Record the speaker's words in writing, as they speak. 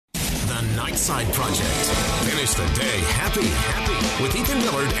Nightside Project. Finish the day happy with Ethan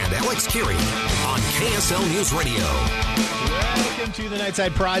Millard and Alex Kirry on KSL News Radio. Welcome to the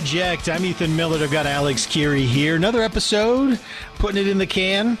Nightside Project. I'm Ethan Millard. I've got Alex Kirry here. Another episode, putting it in the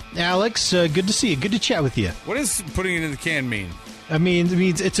can. Alex, good to see you. Good to chat with you. What does putting it in the can mean? It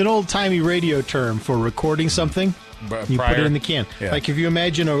means it's an old-timey radio term for recording something. You put it in the can. Yeah. Like if you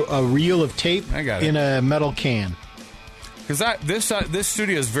imagine a reel of tape in a metal can. Because this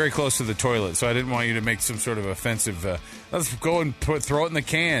studio is very close to the toilet, so I didn't want you to make some sort of offensive. Let's go and throw it in the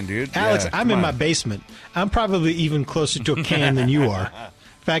can, dude. Alex, Yeah, I'm in my basement. I'm probably even closer to a can than you are.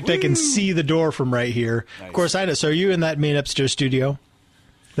 In fact, I can see the door from right here. Nice. Of course, I know. So are you in that main upstairs studio?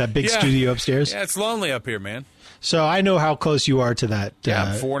 That big studio upstairs? Yeah, it's lonely up here, man. So I know how close you are to that.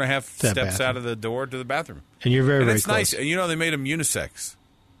 4.5 steps bathroom. out of the door to the bathroom. And you're very, very it's close. Nice. And you know, they made them unisex.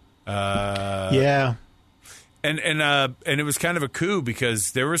 Yeah. And it was kind of a coup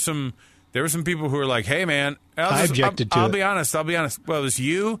because there were some people who were like, "Hey, man," I objected to it. I'll be honest. Well, it was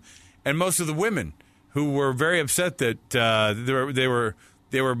you and most of the women who were very upset that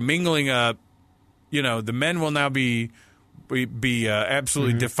they were mingling. The men will now be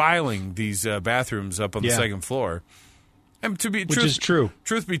absolutely defiling these bathrooms up on the second floor. And which is true.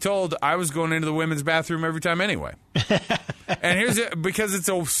 Truth be told, I was going into the women's bathroom every time anyway. And because it's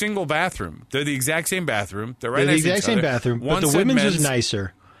a single bathroom. They're the exact same bathroom. They're right next to each other. The exact same bathroom, but the women's was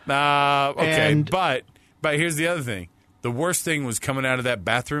nicer. Okay, but here's the other thing. The worst thing was coming out of that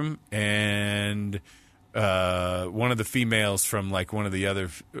bathroom and one of the females from like one of the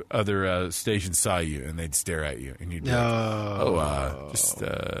other stations saw you and they'd stare at you and you'd be like,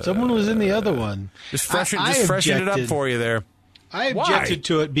 someone was in the other one. Just freshen it up for you there. I objected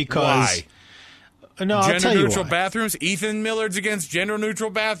to it because why? No, I'll tell you gender-neutral why. bathrooms. Ethan Millard's against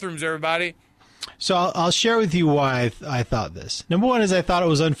gender-neutral bathrooms. Everybody. So I'll share with you why I thought this. Number one is I thought it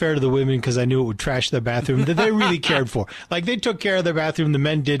was unfair to the women because I knew it would trash their bathroom that they really cared for. Like they took care of their bathroom, the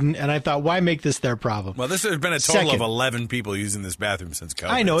men didn't, and I thought, why make this their problem? Well, there's been a total of 11 people using this bathroom since COVID.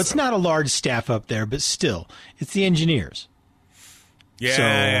 I know it's not a large staff up there, but still, it's the engineers.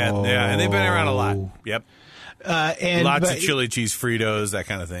 Yeah, and they've been around a lot. Yep. Lots of chili cheese Fritos, that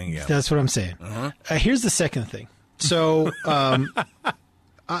kind of thing. Yeah, that's what I'm saying. Here's the second thing. So,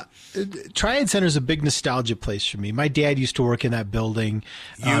 Triad Center is a big nostalgia place for me. My dad used to work in that building.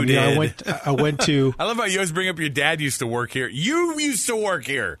 You did. I went to. I love how you always bring up your dad used to work here. You used to work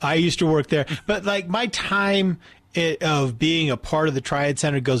here. I used to work there, but like my time of being a part of the Triad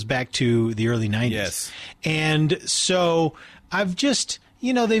Center goes back to the early 90s. Yes, and so I've just.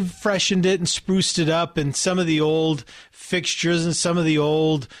 They've freshened it and spruced it up, and some of the old fixtures and some of the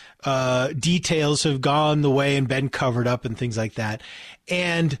old details have gone the way and been covered up and things like that.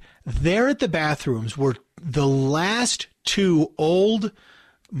 And there at the bathrooms were the last two old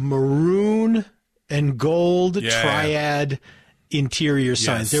maroon and gold Triad interior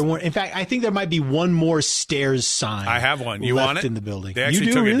signs. There weren't. In fact, I think there might be one more stairs sign. I have one. You want it? In the building. They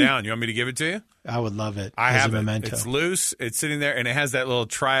actually took it down. You want me to give it to you? I would love it. I have a it. memento. It's loose. It's sitting there, and it has that little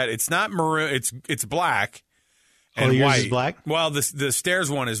Triad. It's not maroon. It's black and yours white. Is black? Well, the stairs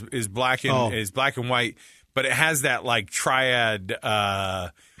one is black and is black and white, but it has that like Triad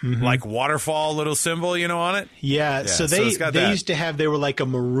like waterfall little symbol, on it. Yeah. So they used to have. They were like a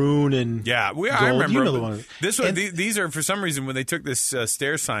maroon and I remember. You know the one. This one. These are for some reason when they took this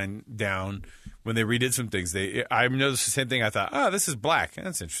stair sign down. When they redid some things, I noticed the same thing. I thought, this is black.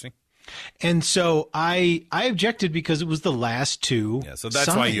 That's interesting. And so I objected because it was the last two. Yeah, so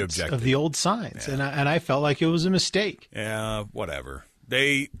that's why you objected of the old signs, and I felt like it was a mistake. Yeah, whatever.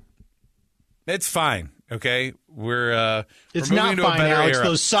 It's fine. Okay, it's we're not moving fine, to a better Alex. era.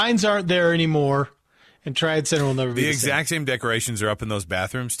 Those signs aren't there anymore, and Triad Center will never be the the exact same decorations are up in those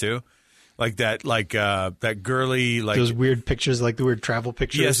bathrooms too. Like that girly, like those weird pictures, like the weird travel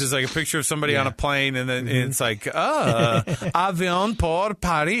pictures. Yes, it's like a picture of somebody on a plane, and then it's like, avion pour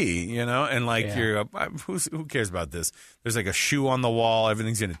Paris, and like you're, who cares about this? There's like a shoe on the wall.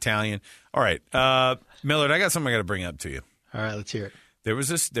 Everything's in Italian. All right, Millard, I got something I got to bring up to you. All right, let's hear it. There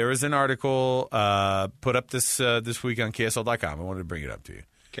was an article put up this week on KSL.com. I wanted to bring it up to you.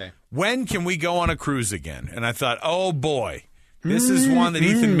 Okay. When can we go on a cruise again? And I thought, oh boy. This is one that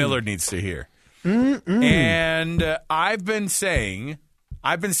Ethan Millard needs to hear. And I've been saying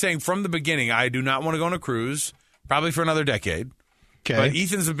from the beginning, I do not want to go on a cruise, probably for another decade. Okay. But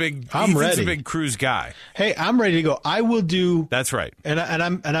Ethan's a big cruise guy. Hey, I'm ready to go. I will do. That's right. And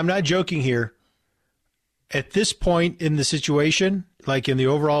I'm not joking here. At this point in the situation, like in the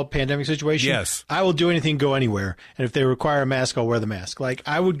overall pandemic situation, yes, I will do anything, go anywhere. And if they require a mask, I'll wear the mask. Like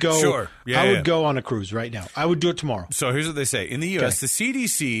I would go. Sure. Yeah, I would go on a cruise right now. I would do it tomorrow. So here's what they say. In the U.S., the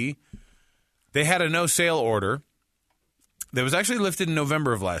CDC they had a no-sail order that was actually lifted in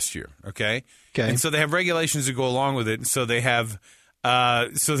November of last year, okay? And so they have regulations to go along with it. And so they have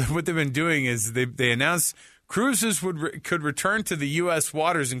what they've been doing is they announced cruises could return to the U.S.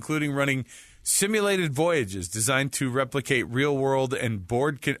 waters, including running simulated voyages designed to replicate real-world and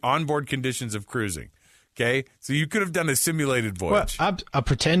onboard conditions of cruising. Okay? So you could have done a simulated voyage. What, a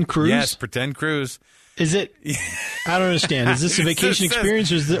pretend cruise? Yes, pretend cruise. Is it? I don't understand. Is this a vacation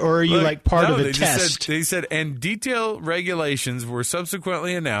experience, or are you like part of a test? They said, and detailed regulations were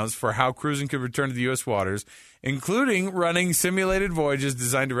subsequently announced for how cruising could return to the U.S. waters, including running simulated voyages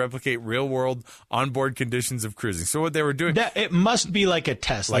designed to replicate real-world onboard conditions of cruising. So what they were doing... It must be like a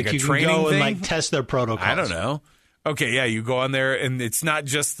test. Like a you training can go thing? and test their protocols. I don't know. Okay, yeah, you go on there, and it's not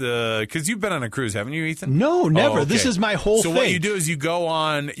just because you've been on a cruise, haven't you, Ethan? No, never. Oh, okay. This is my whole thing. So what you do is you go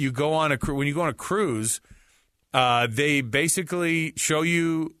on a when you go on a cruise, they basically show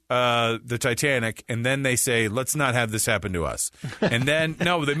you the Titanic, and then they say, "Let's not have this happen to us." And then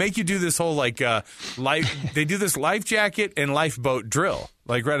they make you do this whole life. They do this life jacket and lifeboat drill,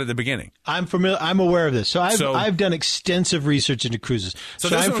 like right at the beginning. I'm familiar. I'm aware of this. So I've done extensive research into cruises.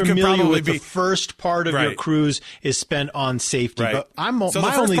 So I'm familiar with the first part of your cruise is spent on safety. Right. But my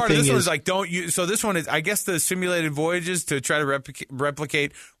the only first part thing of this is one is like don't you. So this one is, I guess, the simulated voyages to try to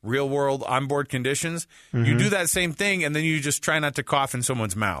replicate real world onboard conditions. Mm-hmm. You do that same thing, and then you just try not to cough in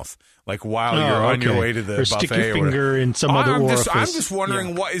someone's mouth. Like while you're on your way to the buffet. Stick your finger in some other orifice. I'm just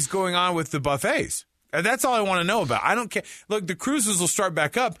wondering what is going on with the buffets. And that's all I want to know about. I don't care. Look, the cruises will start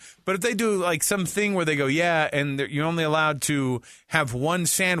back up, but if they do like something where they go, and you're only allowed to have one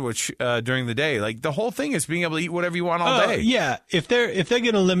sandwich during the day, like the whole thing is being able to eat whatever you want all day. Yeah, if they're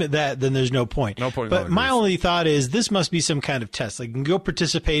going to limit that, then there's no point. No point. But my only thought is this must be some kind of test. Like, you can go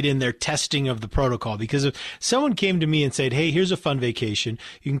participate in their testing of the protocol, because if someone came to me and said, "Hey, here's a fun vacation.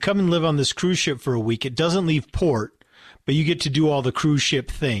 You can come and live on this cruise ship for a week. It doesn't leave port, but you get to do all the cruise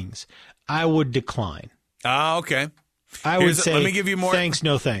ship things," I would decline. Okay. I would say, let me give you more. Thanks,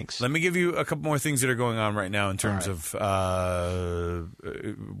 no thanks. Let me give you a couple more things that are going on right now in terms of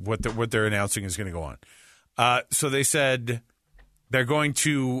what they're announcing is going to go on. So they said they're going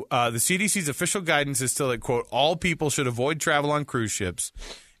to the CDC's official guidance is still that, quote, all people should avoid travel on cruise ships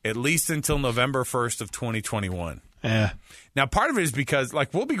at least until November 1st of 2021. Yeah. Now, part of it is because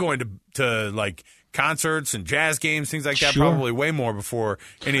we'll be going to like concerts and jazz games, things like that, Sure. probably way more before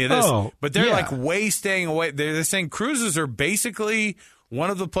any of this. But they're yeah. way staying away. They're saying cruises are basically one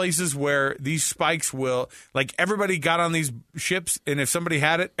of the places where these spikes will, everybody got on these ships, and if somebody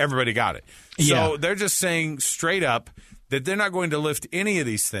had it, everybody got it. So they're just saying straight up that they're not going to lift any of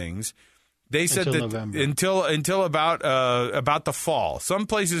these things. They said until that November. until about the fall. Some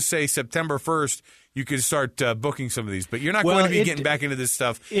places say September 1st. You could start booking some of these, but you're not going to be getting back into this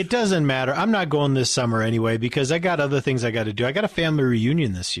stuff. It doesn't matter. I'm not going this summer anyway, because I got other things I got to do. I got a family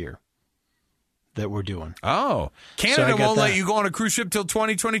reunion this year that we're doing. Oh, Canada won't let you go on a cruise ship till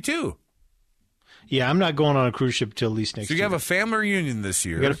 2022. Yeah, I'm not going on a cruise ship till at least next year. So you have a family reunion this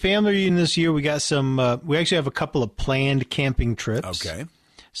year. We got a family reunion this year. We got some. We actually have a couple of planned camping trips. Okay.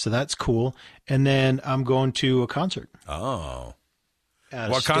 So that's cool. And then I'm going to a concert. Oh.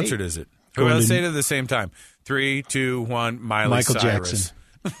 What state. concert is it? Who else say it at the same time? 3, 2, 1, Michael Cyrus.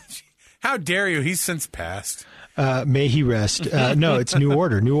 Jackson. How dare you? He's since passed. May he rest. No, it's New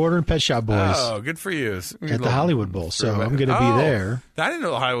Order. New Order and Pet Shop Boys. Oh, good for you. At the Hollywood Bowl. So I'm going to be there. I didn't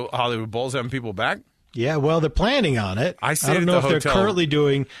know Hollywood Bowl's having people back. Yeah, well, they're planning on it. I don't know if they're currently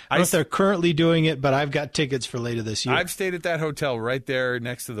doing. I don't know if they're currently doing it, but I've got tickets for later this year. I've stayed at that hotel right there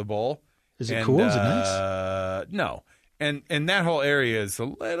next to the bowl. Is it cool? Is it nice? No, and that whole area is a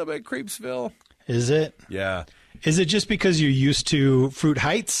little bit Creepsville. Is it? Yeah. Is it just because you're used to Fruit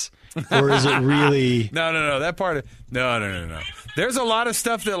Heights, or is it really? No. That part of no. There's a lot of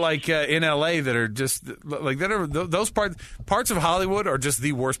stuff that in LA that are just those parts of Hollywood are just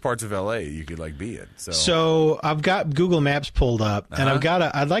the worst parts of LA you could be in. So I've got Google Maps pulled up, and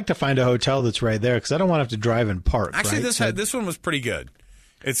I'd like to find a hotel that's right there, because I don't want to have to drive and park. Actually, right? this one was pretty good.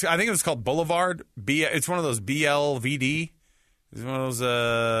 I think it was called Boulevard. It's one of those BLVD. It's one of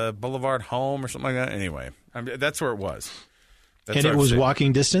those Boulevard Home or something like that. Anyway, that's where it was. And it was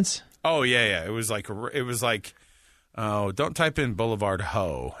walking distance? Oh, yeah. It was like, don't type in Boulevard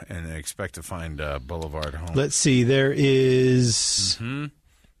Ho and expect to find Boulevard Home. Let's see. There is. Mm-hmm.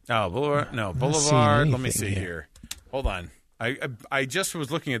 Oh, Boulevard. No, Boulevard. Let me see here. Hold on. I just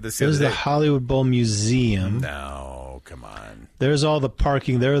was looking at this the other day. There's the Hollywood Bowl Museum. No, come on. There's all the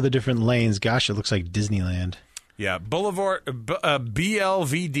parking. There are the different lanes. Gosh, it looks like Disneyland. Yeah, Boulevard,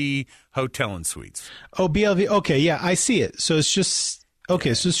 BLVD Hotel and Suites. Oh, BLV. Okay, yeah, I see it. So it's just,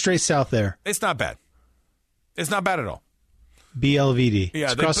 Okay, so straight south there. It's not bad. It's not bad at all. BLVD. Yeah,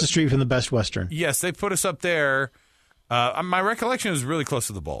 it's across the street from the Best Western. Yes, they put us up there. My recollection is really close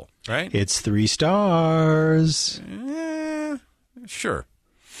to the bowl, right? It's 3 stars. Sure.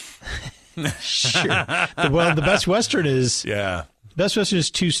 Sure. The Best Western is Best Western is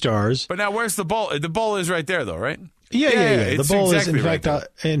 2 stars. But now where's the bowl? The bowl is right there, though, right? Yeah. The bowl exactly is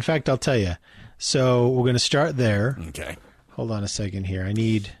in fact I'll tell you. So we're going to start there. Okay. Hold on a second here.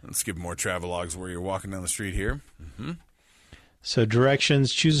 Let's give more travelogues where you're walking down the street here. Mm-hmm. So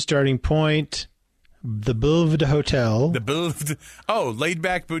directions, choose a starting point. The Boulevard Hotel. The Boulevard. Laid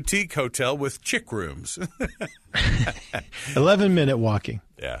back boutique hotel with chick rooms. 11-minute walking.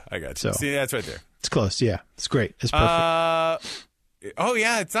 Yeah, I got you. So, see, that's right there. It's close. Yeah, it's great. It's perfect.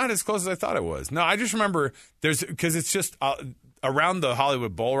 It's not as close as I thought it was. No, I just remember because it's just around the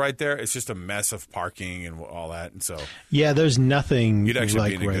Hollywood Bowl right there. It's just a mess of parking and all that, and so there's nothing you'd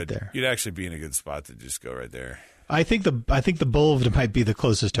actually like right there. You'd actually be in a good spot to just go right there. I think the Boulevard might be the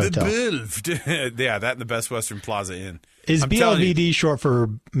closest hotel. The Boulevard. Yeah, that and the Best Western Plaza Inn. Is BLVD short for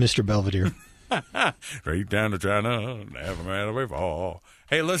Mr. Belvedere? Right down to China, never man away fall.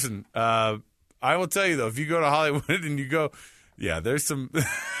 Hey, listen, I will tell you though, if you go to Hollywood and you go, there's some.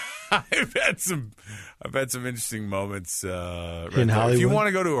 I've had some interesting moments right in there. Hollywood. If you want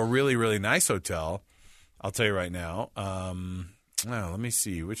to go to a really really nice hotel, I'll tell you right now. Let me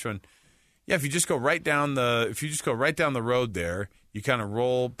see which one. Yeah, if you just go right down the road there, you kind of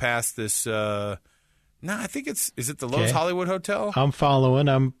roll past this. I think is it the Lowe's Hollywood Hotel? I'm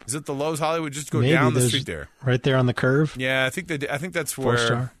following. Is it the Lowe's Hollywood? Just go down the street there, right there on the curve. Yeah, I think that's where.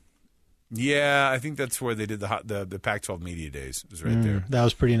 4-star. Yeah, I think that's where they did the Pac-12 Media Days. It was right there. That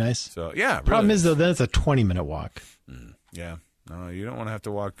was pretty nice. So yeah, really. Problem is though, then it's a 20-minute walk. Yeah. No, you don't want to have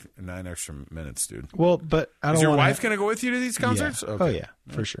to walk 9 extra minutes, dude. Well, but I don't. Is your wife going to go with you to these concerts? Yeah. Okay. Oh yeah,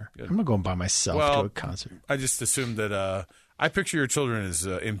 for sure. Good. I'm not going by myself to a concert. I just assumed that. I picture your children as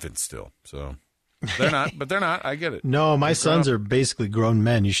infants still, so they're not. But they're not. I get it. No, my sons are basically grown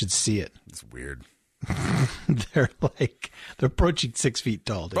men. You should see it. It's weird. They're approaching 6 feet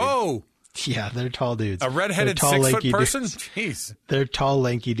tall, dude. Oh. Yeah, they're tall dudes. A redheaded tall, 6-foot person? Dudes. Jeez. They're tall,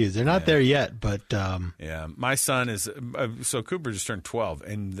 lanky dudes. They're not there yet, but... yeah, my son is... so Cooper just turned 12,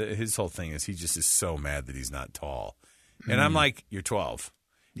 and his whole thing is he just is so mad that he's not tall. And I'm like, you're 12.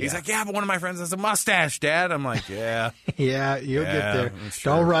 He's like, but one of my friends has a mustache, Dad. I'm like, yeah. Yeah, you'll get there.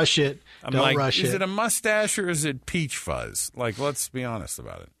 Sure. Don't rush it. Don't rush it. Is it a mustache or is it peach fuzz? Like, let's be honest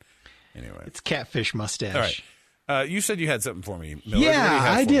about it. Anyway. It's catfish mustache. All right. You said you had something for me, Millard. Yeah,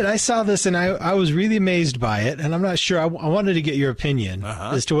 I did. I saw this, and I was really amazed by it, and I'm not sure. I wanted to get your opinion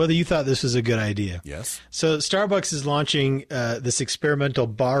as to whether you thought this was a good idea. Yes. So Starbucks is launching this experimental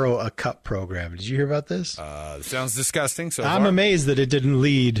Borrow a Cup program. Did you hear about this? Sounds disgusting. So I'm amazed that it didn't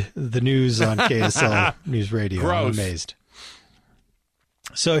lead the news on KSL News Radio. Gross. I'm amazed.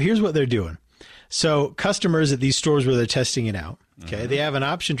 So here's what they're doing. So customers at these stores where they're testing it out, okay, they have an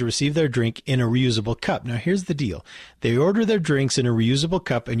option to receive their drink in a reusable cup. Now, here's the deal. They order their drinks in a reusable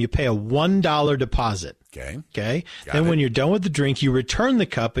cup, and you pay a $1 deposit. Okay? Then when you're done with the drink, you return the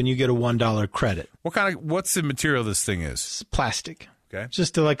cup, and you get a $1 credit. What's the material this thing is? It's plastic. Okay.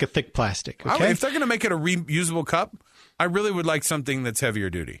 Just like a thick plastic, okay? If they're going to make it a reusable cup, I really would like something that's heavier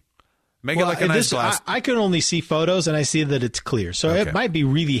duty. Make it like a nice glass. I can only see photos, and I see that it's clear. So it might be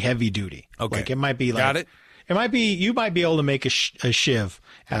really heavy duty. Okay. Like it might be like... Got it. It might be, you might be able to make a shiv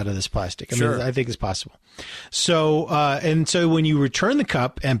out of this plastic. I mean, I think it's possible. So, and so when you return the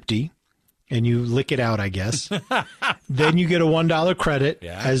cup empty and you lick it out, I guess, then you get a $1 credit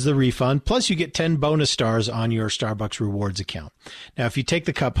as the refund. Plus you get 10 bonus stars on your Starbucks rewards account. Now, if you take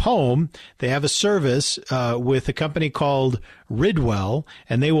the cup home, they have a service, with a company called Ridwell,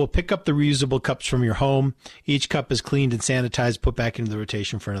 and they will pick up the reusable cups from your home. Each cup is cleaned and sanitized, put back into the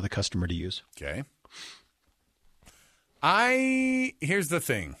rotation for another customer to use. Okay. Here's the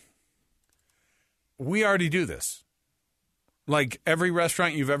thing. We already do this. Like every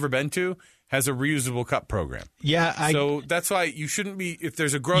restaurant you've ever been to has a reusable cup program. Yeah. So that's why you shouldn't be, if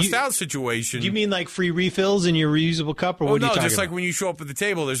there's a grossed out situation. Do you mean like free refills in your reusable cup? Or what are you talking just about? like when you show up at the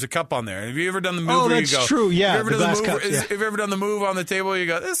table, there's a cup on there. Have you ever done the move where you go? that's true, yeah. Have you ever done the move on the table? You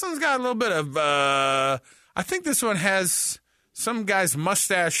go, this one's got a little bit of, I think this one has... Some guy's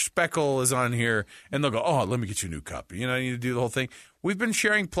mustache speckle is on here, and they'll go, let me get you a new cup. You know, you need to do the whole thing. We've been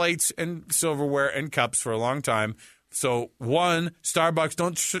sharing plates and silverware and cups for a long time. So, one, Starbucks,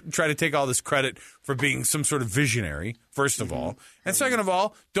 don't try to take all this credit for being some sort of visionary, first of all. And second of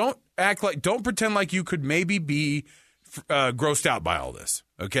all, don't pretend like you could maybe be grossed out by all this,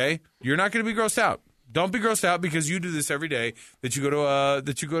 okay? You're not going to be grossed out. Don't be grossed out because you do this every day that you go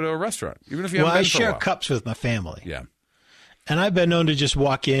to a restaurant, even if you haven't Well, been I for a share while. cups with my family. Yeah. And I've been known to just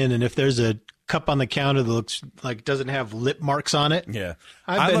walk in, and if there's a cup on the counter that looks like doesn't have lip marks on it, Yeah.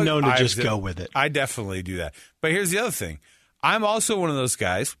 I've been known to just go with it. I definitely do that. But here's the other thing. I'm also one of those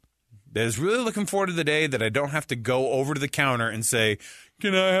guys that is really looking forward to the day that I don't have to go over to the counter and say,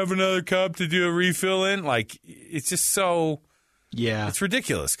 can I have another cup to do a refill in? Like, it's just so... Yeah. It's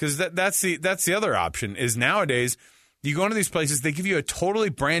ridiculous because that's the other option is nowadays you go into these places, they give you a totally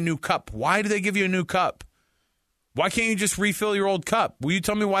brand new cup. Why do they give you a new cup? Why can't you just refill your old cup? Will you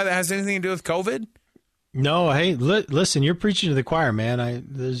tell me why that has anything to do with COVID? No, hey, listen, you're preaching to the choir, man.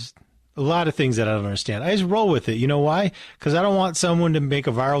 There's a lot of things that I don't understand. I just roll with it. You know why? Because I don't want someone to make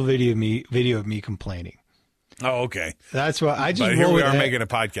a viral video of me complaining. Oh, okay. That's why I just But roll here we with are it. making a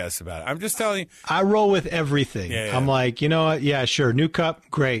podcast about it. I'm just telling you. I roll with everything. Yeah. I'm like, you know what? Yeah, sure. New cup,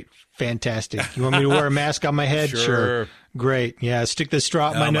 great, fantastic. You want me to wear a mask on my head? Sure. Great. Yeah, stick the straw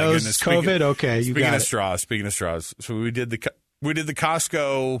up my Oh, nose. goodness. COVID. Okay, you Speaking got of it. straws, so we did the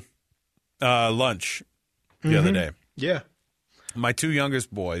Costco lunch the other day. Yeah. My two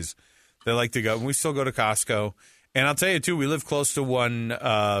youngest boys, they like to go, and we still go to Costco. And I'll tell you, too, we live close to one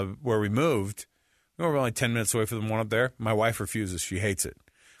where we moved. We're only 10 minutes away from the one up there. My wife refuses. She hates it.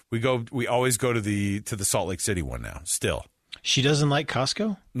 We always go to the Salt Lake City one now, still. She doesn't like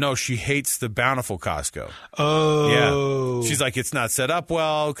Costco? No, she hates the Bountiful Costco. Oh. Yeah. She's like, it's not set up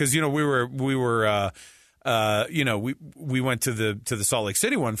well. Because, we went to the Salt Lake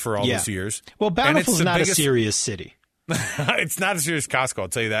City one for all those years. Well, Bountiful's the not biggest- a serious city. It's not a serious Costco, I'll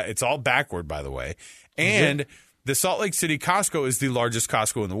tell you that. It's all backward, by the way. And the Salt Lake City Costco is the largest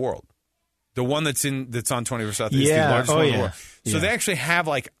Costco in the world. The one that's on 21st South is the largest one in the world. So they actually have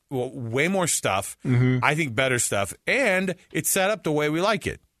way more stuff, I think better stuff, and it's set up the way we like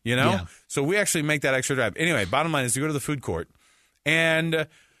it, Yeah. So we actually make that extra drive. Anyway, bottom line is you go to the food court, and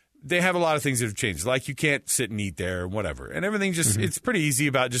they have a lot of things that have changed. Like you can't sit and eat there or whatever. And everything just, it's pretty easy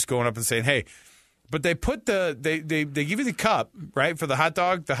about just going up and saying, hey, but they put they give you the cup, right, for the hot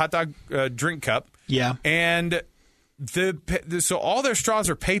dog drink cup. Yeah. And so all their straws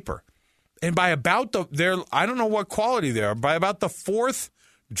are paper. And by about I don't know what quality they are. By about the fourth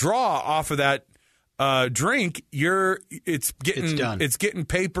draw off of that drink, it's done. It's getting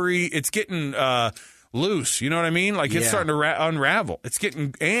papery. It's getting loose. You know what I mean? Like it's starting to unravel.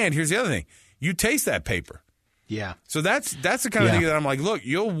 And here's the other thing: you taste that paper. Yeah. So that's the kind of thing that I'm like, look,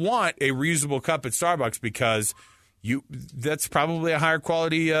 you'll want a reusable cup at Starbucks because that's probably a higher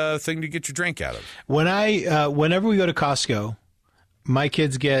quality thing to get your drink out of. Whenever we go to Costco, my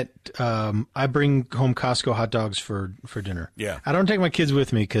kids get, I bring home Costco hot dogs for dinner. Yeah. I don't take my kids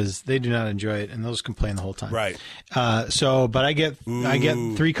with me because they do not enjoy it and they'll just complain the whole time. Right. But I get 3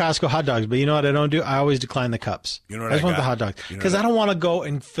 Costco hot dogs. But you know what I don't do? I always decline the cups. You know what I just I want the got? hot dogs You know because what I don't want to go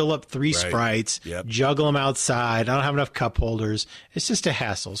and fill up 3 Right. Sprites, Yep. juggle them outside. I don't have enough cup holders. It's just a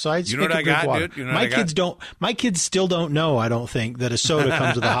hassle. So I just You know pick what a I drink got, water. dude? You know what I got? My kids still don't know. I don't think that a soda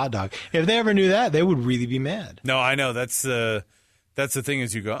comes with a hot dog. If they ever knew that, they would really be mad. No, I know. That's the thing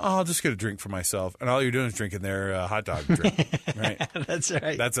is you go, I'll just get a drink for myself. And all you're doing is drinking their hot dog drink. Right. That's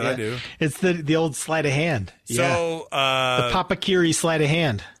right. That's what I do. It's the old sleight of hand. So the Papa Kiri sleight of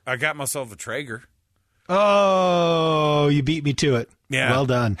hand. I got myself a Traeger. Oh, you beat me to it. Yeah. Well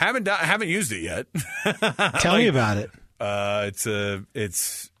done. Haven't used it yet. Tell me about it. It's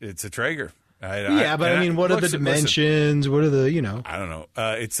a Traeger. What are the dimensions? What are the, I don't know.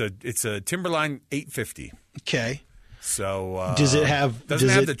 It's a Timberline 850. Okay. So Does it have? Doesn't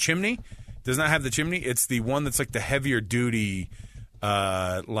have the chimney. Does not have the chimney. It's the one that's like the heavier duty.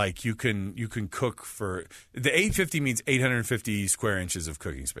 Like you can cook for the 850 means 850 square inches of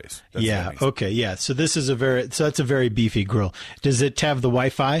cooking space. That's what it means. Okay. Yeah. So that's a very beefy grill. Does it have the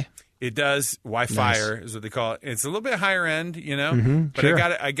Wi-Fi? It does. Wi-Fi is what they call it. It's a little bit higher end, but sure.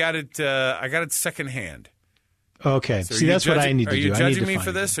 I got it secondhand. Okay. So See, that's what I need to do. Are you I need judging to me find for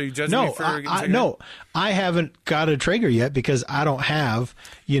it. this? Are you judging No, me for getting secondhand? no. I haven't got a Traeger yet because I don't have,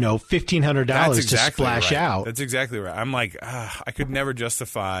 $1,500 to splash out. That's exactly right. I'm like, I could never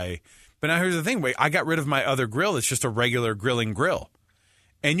justify. But now here's the thing. Wait, I got rid of my other grill. It's just a regular grilling grill.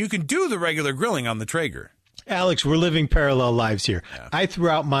 And you can do the regular grilling on the Traeger. Alex, we're living parallel lives here. Yeah. I threw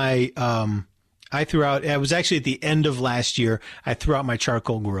out it was actually at the end of last year, I threw out my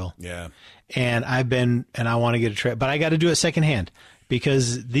charcoal grill. Yeah. And I want to get a Traeger, but I got to do it secondhand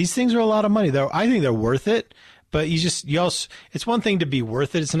because these things are a lot of money. I think they're worth it, but it's one thing to be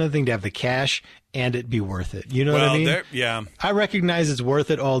worth it. It's another thing to have the cash and it be worth it. You know what I mean? Yeah. I recognize it's worth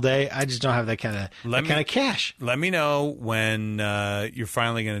it all day. I just don't have that kind of cash. Let me know when you're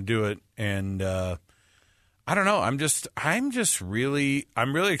finally going to do it, and I don't know. I'm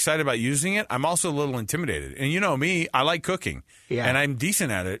really excited about using it. I'm also a little intimidated. And you know me, I like cooking. Yeah. And I'm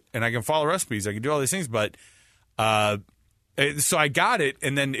decent at it, and I can follow recipes. I can do all these things, but so I got it,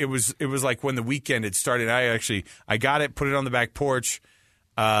 and then it was like when the weekend had started. I got it, put it on the back porch,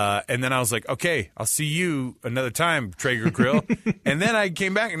 and then I was like, okay, I'll see you another time, Traeger Grill. And then I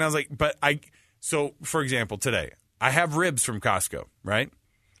came back, and I was like, so for example, today I have ribs from Costco, right?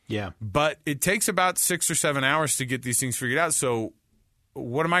 Yeah. But it takes about 6 or 7 hours to get these things figured out. So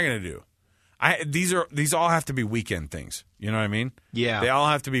what am I going to do? These all have to be weekend things. You know what I mean? Yeah. They all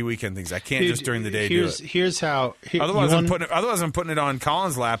have to be weekend things. I can't just during the day do it. Here's how. Otherwise, I'm putting it on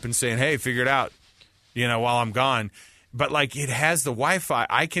Colin's lap and saying, "Hey, figure it out," while I'm gone. But like, it has the Wi-Fi.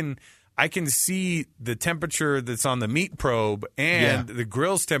 I can see the temperature that's on the meat probe and the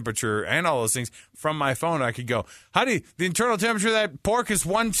grill's temperature and all those things from my phone. I could go, "Honey, the internal temperature of that pork is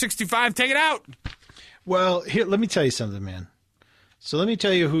 165. Take it out." Well, here, let me tell you something, man. So let me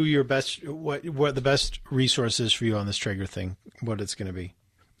tell you who your best, what the best resource is for you on this Traeger thing, what it's going to be.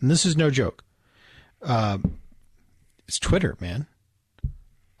 And this is no joke. It's Twitter, man.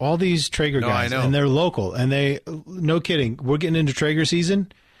 All these Traeger guys, and they're local, and no kidding, we're getting into Traeger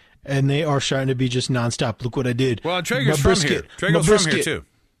season, and they are starting to be just nonstop. Look what I did. Well, Traeger's from here. Traeger's from here too.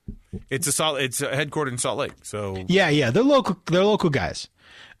 It's headquartered in Salt Lake. So yeah, they're local guys.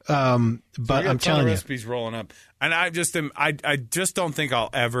 But I'm telling you, recipes rolling up, and I just don't think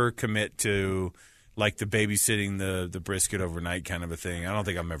I'll ever commit to like the babysitting the brisket overnight kind of a thing. I don't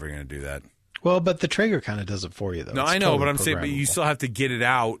think I'm ever going to do that. Well, but the Traeger kind of does it for you, though. No, I know, but I'm saying, but you still have to get it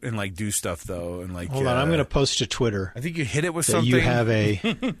out and like do stuff though, and like. Hold on, I'm going to post to Twitter. I think you hit it with that something. You have a.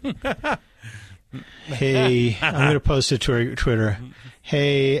 Hey, I'm going to post to Twitter.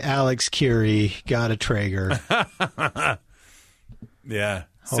 Hey, Alex Curie got a Traeger. Yeah.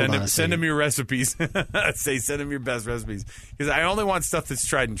 Send him your recipes. Send him your best recipes. Because I only want stuff that's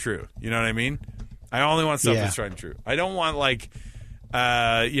tried and true. You know what I mean? I only want stuff that's tried and true. I don't want like,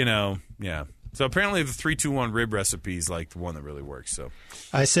 yeah. So apparently the 3-2-1 rib recipe is like the one that really works. So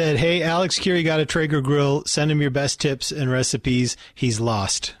I said, hey, Alex Curie got a Traeger grill. Send him your best tips and recipes. He's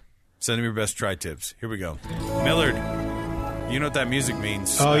lost. Send him your best try tips. Here we go. Millard, you know what that music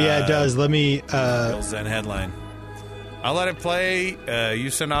means. Oh, yeah, it does. Let me. Bill Zen headline. I'll let it play.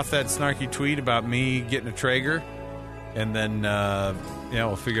 You send off that snarky tweet about me getting a Traeger, and then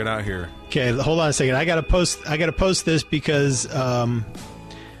we'll figure it out here. Okay, hold on a second. I gotta post this because I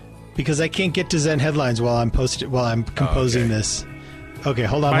can't get to Zen headlines while I'm composing this. Okay,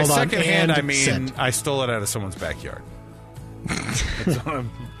 hold on. By second hand, I mean I stole it out of someone's backyard.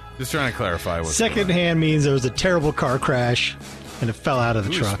 I'm just trying to clarify. Second hand means there was a terrible car crash and it fell out of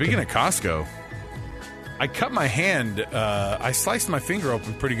the truck. Speaking of Costco. I cut my hand. I sliced my finger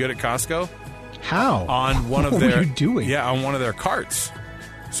open pretty good at Costco. How? On one of what their. What were you doing? Yeah, on one of their carts.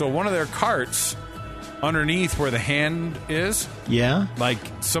 So one of their carts, underneath where the hand is. Yeah. Like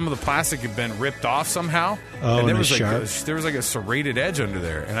some of the plastic had been ripped off somehow. Oh, and there was there was like a serrated edge under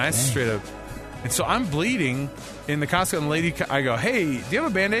there, and I straight up. And so I'm bleeding in the Costco, and the lady, I go, "Hey, do you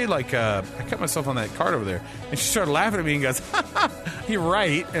have a Band-Aid? Like, I cut myself on that cart over there." And she started laughing at me and goes, "Ha ha, you're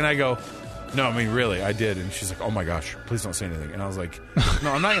right." And I go, "No, I mean, really, I did." And she's like, "Oh, my gosh, please don't say anything." And I was like,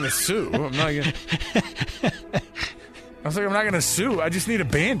 "No, I'm not going to sue. I'm not going to." I was like, "I'm not going to sue. I just need a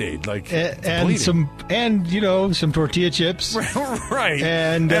Band-Aid." Like, and some tortilla chips. Right.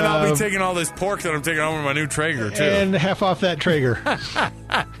 And I'll be taking all this pork that I'm taking home with my new Traeger, too. And half off that Traeger.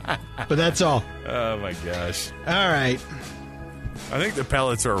 But that's all. Oh, my gosh. All right. I think the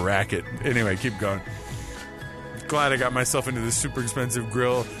pellets are a racket. Anyway, keep going. Glad I got myself into this super expensive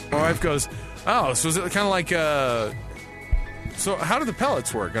grill. My wife goes, "Oh, so is it kind of like so how do the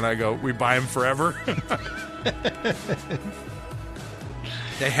pellets work?" And I go, "We buy them forever."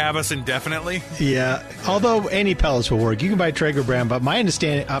 They have us indefinitely. Yeah, although any pellets will work. You can buy Traeger brand, but my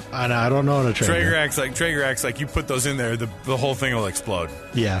understanding, I don't know on a Traeger. Traeger acts like you put those in there, the whole thing will explode.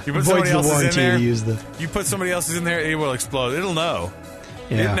 Yeah, you put somebody else's in there. You put somebody else's in there, it will explode. It'll know.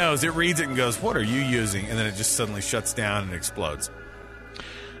 Yeah. It knows. It reads it and goes, "What are you using?" And then it just suddenly shuts down and explodes.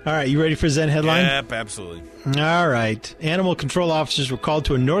 All right, you ready for Zen headline? Yep, absolutely. All right. Animal control officers were called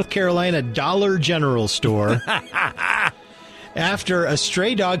to a North Carolina Dollar General store after a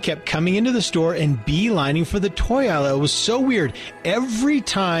stray dog kept coming into the store and beelining for the toy aisle. It was so weird. Every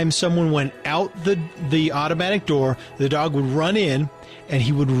time someone went out the automatic door, the dog would run in, and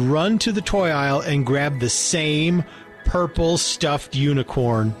he would run to the toy aisle and grab the same purple stuffed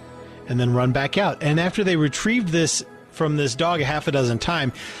unicorn and then run back out. And after they retrieved this from this dog a half a dozen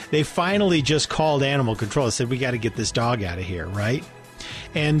times, they finally just called animal control and said, "We got to get this dog out of here," right?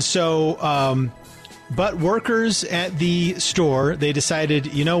 And so But workers at the store, they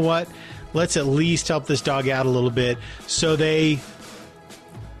decided, you know what? Let's at least help this dog out a little bit. So they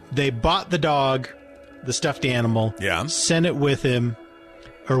bought the dog, the stuffed animal, sent it with him,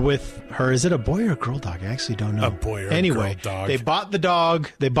 or with her. Is it a boy or a girl dog? I actually don't know. A boy or anyway, a girl dog. They bought the dog,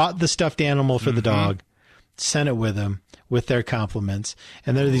 they bought the stuffed animal for the dog, sent it with him with their compliments.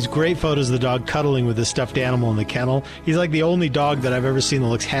 And there are these great photos of the dog cuddling with the stuffed animal in the kennel. He's like the only dog that I've ever seen that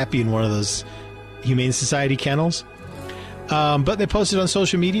looks happy in one of those Humane Society kennels. But they posted on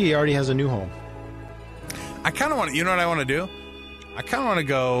social media he already has a new home. I kind of want to, you know what I want to do? I kind of want to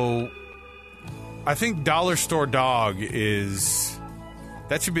go, I think Dollar Store Dog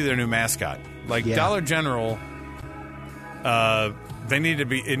that should be their new mascot. Like Dollar General,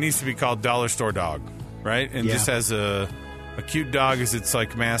 it needs to be called Dollar Store Dog, right? And just as a cute dog as its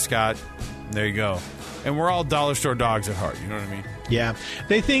like mascot. There you go. And we're all Dollar Store dogs at heart, you know what I mean? Yeah.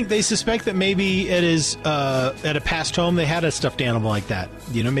 They suspect that maybe it is at a past home they had a stuffed animal like that.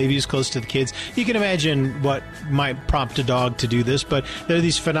 You know, maybe he's close to the kids. You can imagine what might prompt a dog to do this, but there are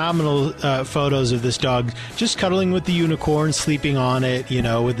these phenomenal photos of this dog just cuddling with the unicorn, sleeping on it, you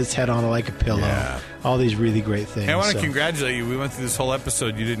know, with its head on like a pillow. Yeah. All these really great things. Hey, I want to congratulate you. We went through this whole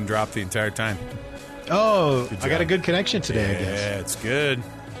episode. You didn't drop the entire time. Oh, I got a good connection today, I guess. Yeah, it's good.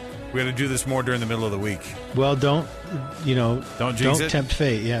 We're going to do this more during the middle of the week. Well, don't jinx it. Tempt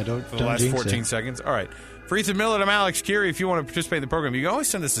fate. Yeah, don't For the last 14 seconds. All right. For Ethan Millard, I'm Alex Curie. If you want to participate in the program, you can always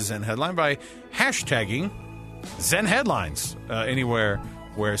send us a Zen headline by hashtagging Zen Headlines anywhere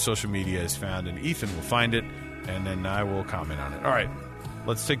where social media is found. And Ethan will find it, and then I will comment on it. All right.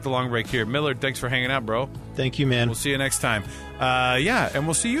 Let's take the long break here. Millard, thanks for hanging out, bro. Thank you, man. We'll see you next time. And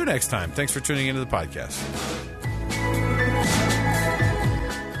we'll see you next time. Thanks for tuning into the podcast.